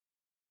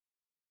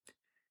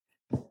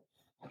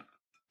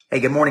Hey,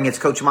 good morning. It's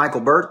Coach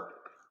Michael Burt.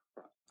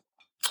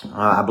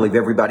 I believe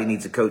everybody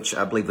needs a coach.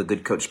 I believe a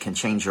good coach can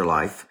change your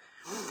life.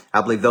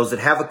 I believe those that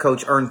have a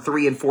coach earn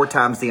 3 and 4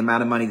 times the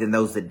amount of money than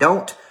those that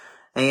don't.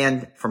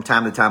 And from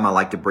time to time, I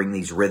like to bring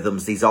these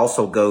rhythms. These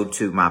also go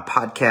to my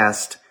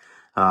podcast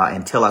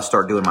until I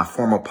start doing my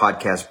formal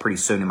podcast pretty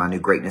soon in my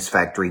new Greatness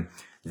Factory.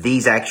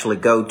 These actually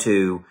go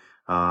to,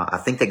 I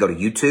think they go to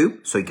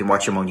YouTube, so you can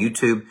watch them on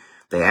YouTube.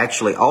 They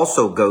actually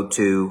also go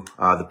to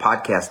the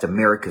podcast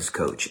America's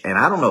Coach. And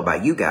I don't know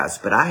about you guys,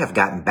 but I have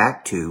gotten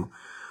back to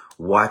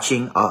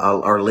watching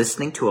or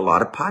listening to a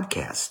lot of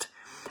podcasts.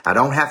 I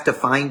don't have to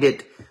find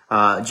it,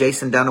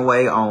 Jason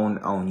Dunaway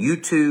on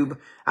YouTube.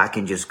 I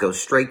can just go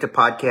straight to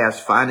podcasts,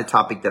 find a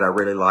topic that I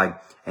really like,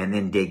 and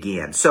then dig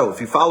in. So if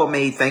you follow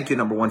me, thank you,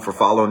 number one, for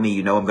following me.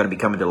 You know I'm going to be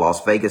coming to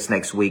Las Vegas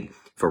next week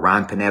for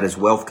Ryan Panetta's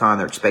WealthCon.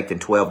 They're expecting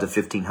 12 to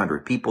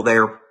 1,500 people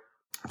there.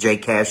 Jay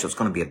Cash, it's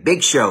going to be a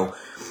big show.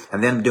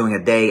 And then I'm doing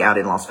a day out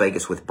in Las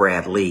Vegas with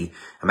Brad Lee.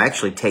 I'm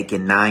actually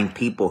taking 9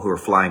 people who are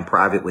flying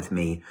private with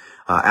me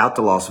out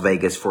to Las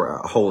Vegas for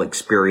a whole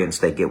experience.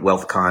 They get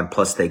WealthCon,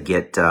 plus they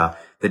get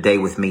the day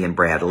with me and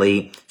Brad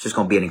Lee. It's just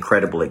going to be an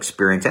incredible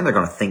experience, and they're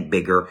going to think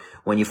bigger.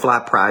 When you fly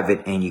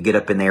private and you get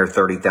up in there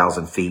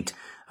 30,000 feet,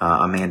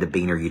 Amanda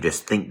Beaner, you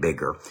just think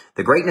bigger.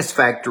 The Greatness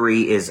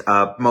Factory is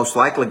most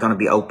likely going to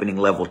be opening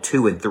level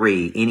 2 and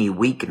 3 any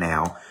week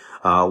now.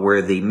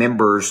 Where the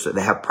members that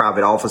have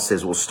private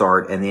offices will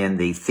start, and then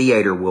the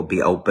theater will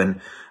be open,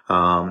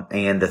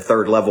 and the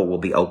 3rd level will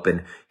be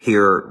open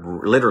here.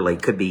 Literally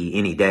could be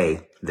any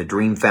day. The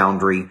Dream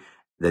Foundry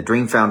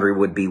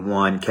would be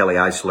one, Kelly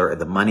Eisler,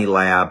 the Money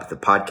Lab, the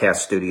podcast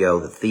studio,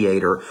 the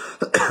theater,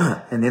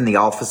 and then the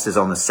offices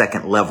on the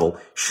 2nd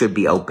level should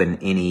be open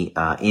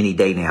any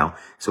day now.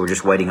 So we're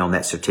just waiting on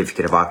that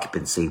certificate of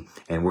occupancy,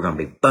 and we're going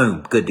to be,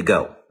 boom, good to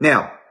go.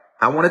 Now,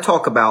 I want to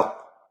talk about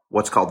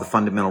what's called the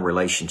fundamental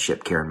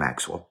relationship, Karen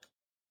Maxwell.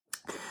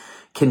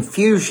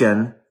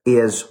 Confusion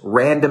is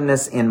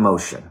randomness in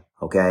motion.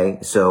 Okay.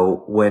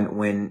 So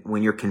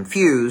when you're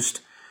confused,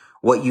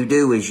 what you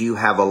do is you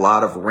have a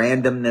lot of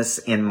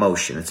randomness in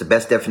motion. It's the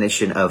best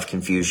definition of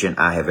confusion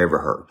I have ever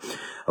heard.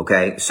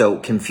 Okay. So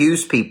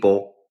confused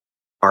people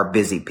are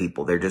busy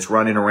people. They're just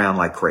running around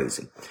like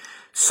crazy.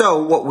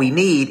 So what we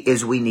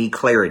need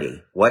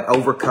clarity. What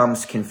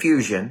overcomes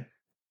confusion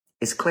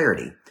is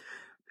clarity.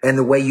 And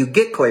the way you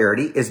get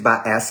clarity is by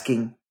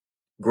asking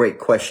great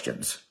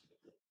questions.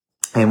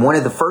 And one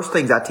of the first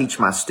things I teach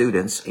my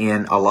students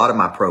in a lot of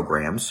my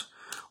programs,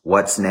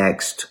 What's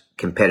Next,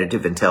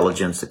 Competitive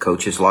Intelligence, the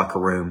Coach's Locker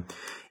Room,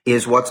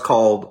 is what's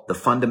called the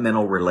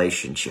fundamental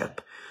relationship.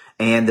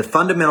 And the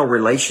fundamental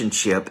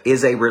relationship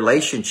is a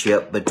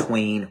relationship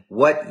between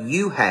what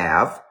you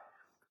have,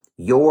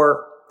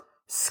 your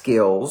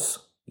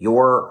skills,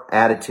 your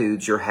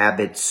attitudes, your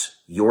habits,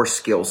 your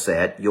skill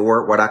set,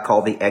 your what I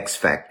call the X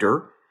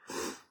factor,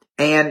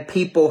 and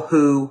people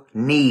who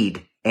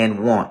need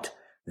and want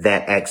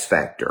that X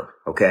factor.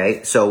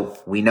 Okay. So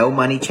we know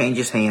money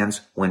changes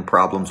hands when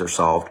problems are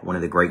solved. One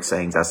of the great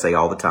sayings I say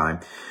all the time.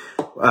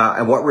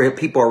 And what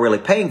people are really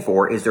paying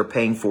for is they're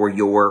paying for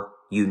your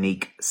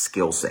unique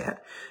skill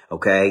set.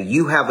 Okay.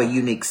 You have a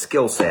unique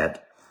skill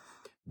set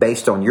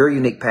based on your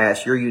unique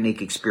past, your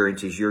unique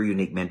experiences, your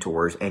unique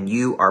mentors, and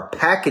you are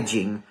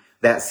packaging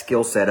that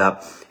skill set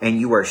up, and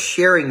you are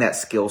sharing that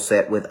skill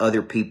set with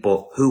other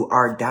people who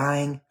are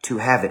dying to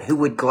have it, who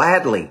would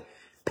gladly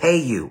pay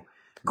you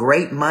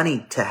great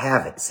money to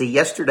have it. See,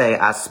 yesterday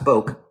I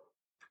spoke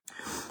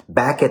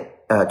back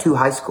at 2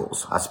 high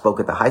schools. I spoke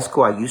at the high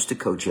school I used to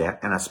coach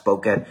at, and I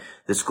spoke at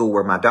the school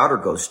where my daughter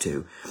goes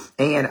to.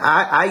 And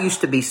I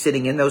used to be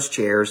sitting in those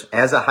chairs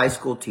as a high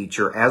school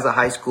teacher, as a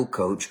high school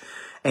coach,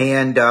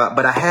 and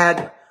but I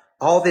had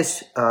all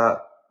this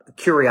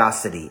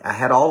curiosity. I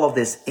had all of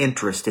this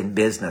interest in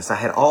business. I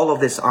had all of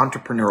this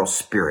entrepreneurial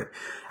spirit.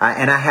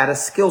 And I had a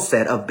skill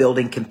set of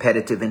building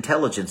competitive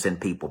intelligence in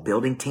people,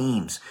 building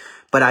teams.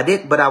 But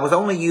I was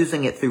only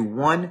using it through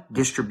one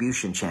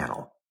distribution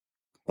channel.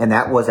 And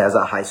that was as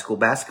a high school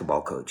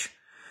basketball coach.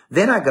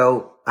 Then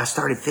I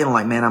started feeling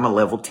like, man, I'm a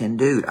level 10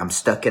 dude. I'm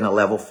stuck in a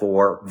level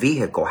 4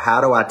 vehicle. How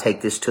do I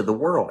take this to the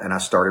world? And I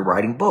started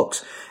writing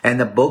books,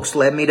 and the books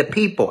led me to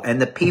people, and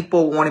the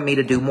people wanted me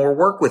to do more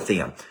work with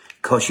them.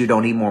 Because you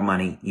don't need more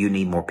money, you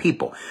need more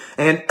people.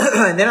 And,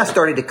 and then I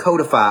started to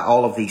codify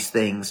all of these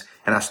things,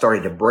 and I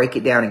started to break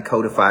it down and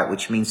codify it,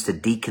 which means to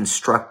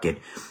deconstruct it.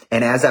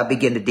 And as I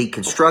begin to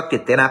deconstruct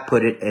it, then I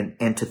put it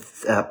into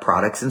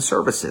products and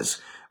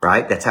services,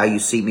 right? That's how you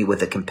see me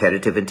with a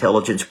competitive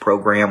intelligence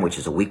program, which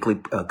is a weekly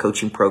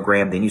coaching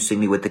program. Then you see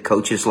me with the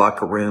Coach's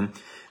Locker Room.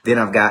 Then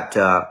I've got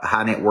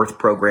high net worth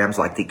programs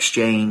like the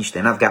Exchange.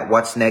 Then I've got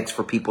What's Next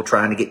for people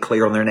trying to get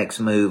clear on their next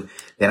move.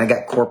 Then I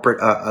got corporate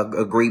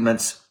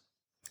agreements.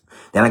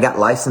 Then I got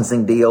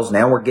licensing deals.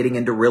 Now we're getting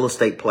into real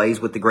estate plays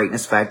with the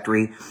Greatness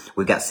Factory.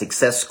 We've got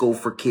Success School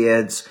for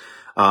Kids,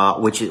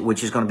 which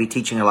is going to be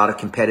teaching a lot of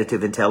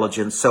competitive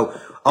intelligence. So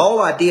all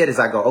I did is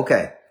I go,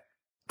 okay,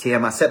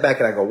 Tim, I sat back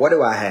and I go, what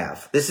do I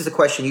have? This is a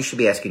question you should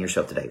be asking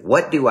yourself today.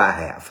 What do I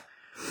have?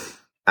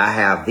 I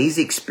have these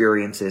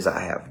experiences.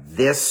 I have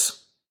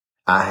this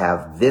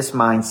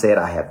mindset.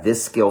 I have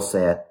this skill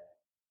set.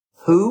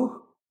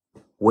 Who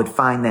would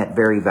find that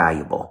very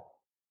valuable?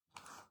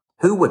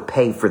 Who would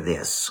pay for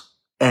this?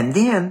 And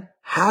then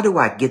how do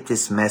I get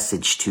this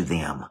message to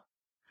them?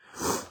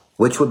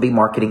 Which would be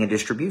marketing and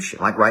distribution.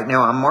 Like right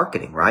now, I'm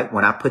marketing, right?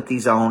 When I put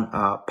these on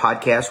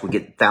podcasts, we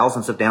get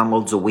thousands of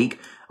downloads a week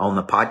on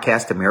the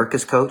podcast,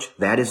 America's Coach.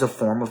 That is a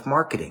form of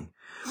marketing.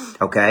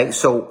 Okay.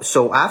 So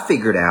I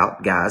figured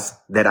out, guys,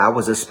 that I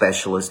was a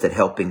specialist at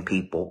helping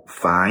people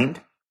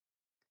find,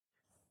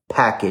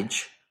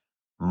 package,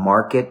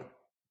 market,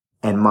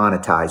 and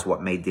monetize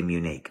what made them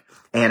unique.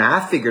 And I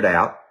figured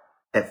out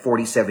at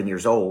 47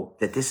 years old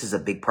that this is a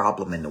big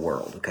problem in the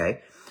world.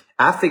 Okay.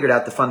 I figured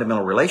out the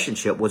fundamental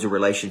relationship was a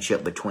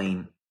relationship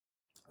between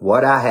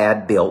what I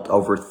had built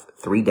over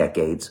 3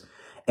 decades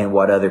and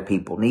what other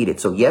people needed.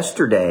 So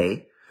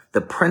yesterday,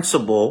 the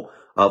principal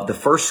of the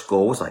first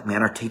school was like,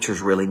 man, our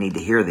teachers really need to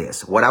hear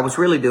this. What I was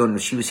really doing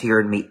was she was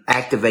hearing me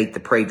activate the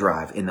prey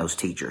drive in those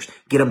teachers,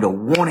 get them to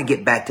want to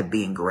get back to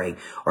being great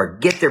or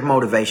get their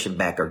motivation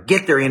back or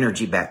get their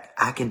energy back.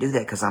 I can do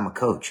that because I'm a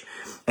coach,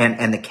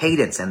 and the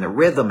cadence and the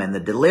rhythm and the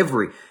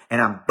delivery,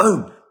 and I'm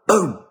boom,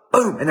 boom,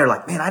 boom. And they're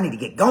like, man, I need to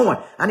get going.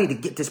 I need to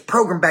get this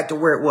program back to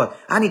where it was.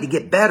 I need to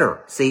get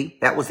better. See,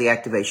 that was the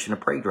activation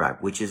of prey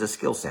drive, which is a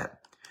skill set.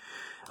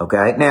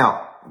 Okay.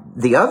 Now,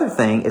 the other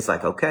thing is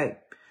like, okay,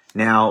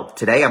 now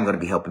today I'm going to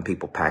be helping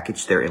people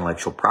package their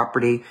intellectual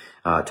property.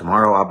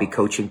 Tomorrow I'll be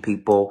coaching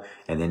people.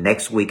 And then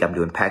next week I'm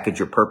doing Package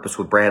Your Purpose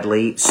with Brad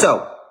Lee.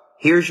 So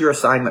here's your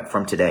assignment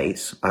from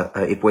today's,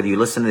 whether you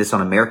listen to this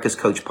on America's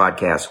Coach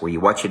podcast, where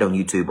you watch it on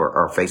YouTube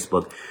or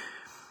Facebook,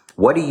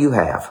 what do you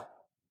have?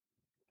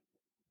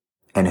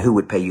 And who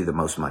would pay you the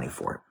most money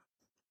for it?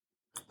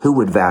 Who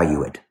would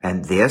value it?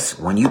 And this,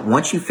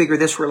 once you figure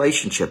this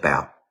relationship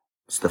out,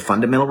 it's the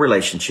fundamental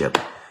relationship,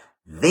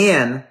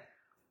 then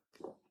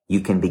you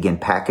can begin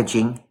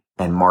packaging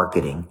and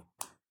marketing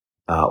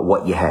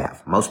what you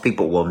have. Most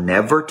people will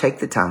never take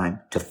the time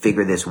to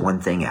figure this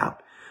one thing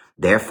out.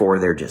 Therefore,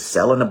 they're just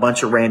selling a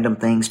bunch of random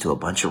things to a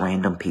bunch of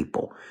random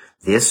people.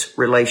 This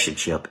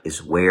relationship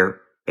is where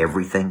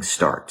everything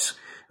starts,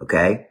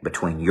 okay?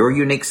 Between your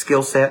unique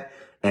skill set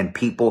and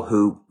people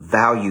who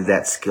value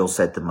that skill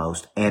set the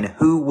most and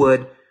who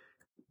would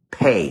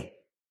pay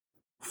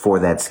for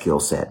that skill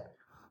set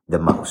the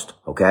most.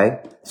 Okay.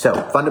 So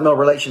fundamental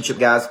relationship,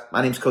 guys.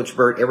 My name's Coach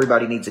Burt.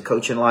 Everybody needs a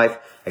coach in life.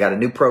 I got a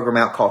new program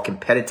out called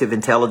Competitive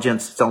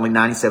Intelligence. It's only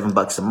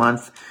 $97 a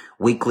month.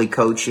 Weekly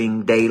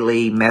coaching,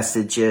 daily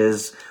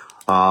messages,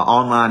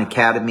 online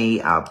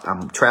academy.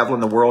 I'm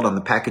traveling the world on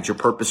the Package Your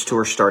Purpose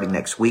tour starting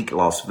next week.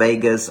 Las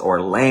Vegas,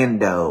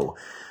 Orlando.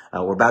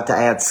 We're about to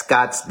add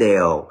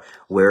Scottsdale.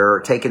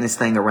 We're taking this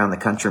thing around the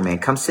country, man.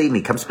 Come see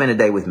me. Come spend a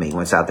day with me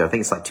when it's out there. I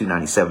think it's like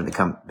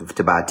 $297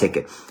 to buy a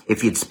ticket.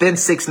 If you'd spend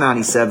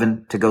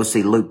 $697 to go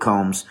see Luke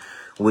Combs,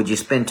 would you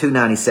spend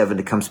 $297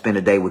 to come spend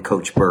a day with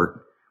Coach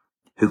Burt,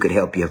 who could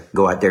help you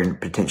go out there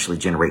and potentially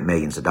generate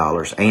millions of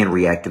dollars and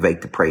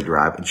reactivate the prey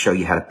drive and show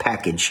you how to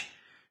package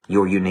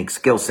your unique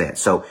skill set?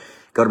 So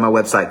go to my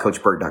website,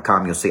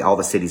 coachburt.com. You'll see all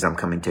the cities I'm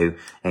coming to.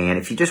 And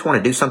if you just want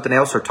to do something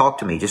else or talk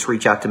to me, just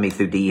reach out to me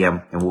through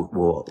DM and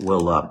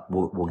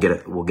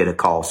we'll get a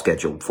call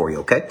scheduled for you.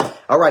 Okay.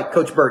 All right.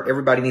 Coach Burt,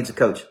 everybody needs a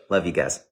coach. Love you guys.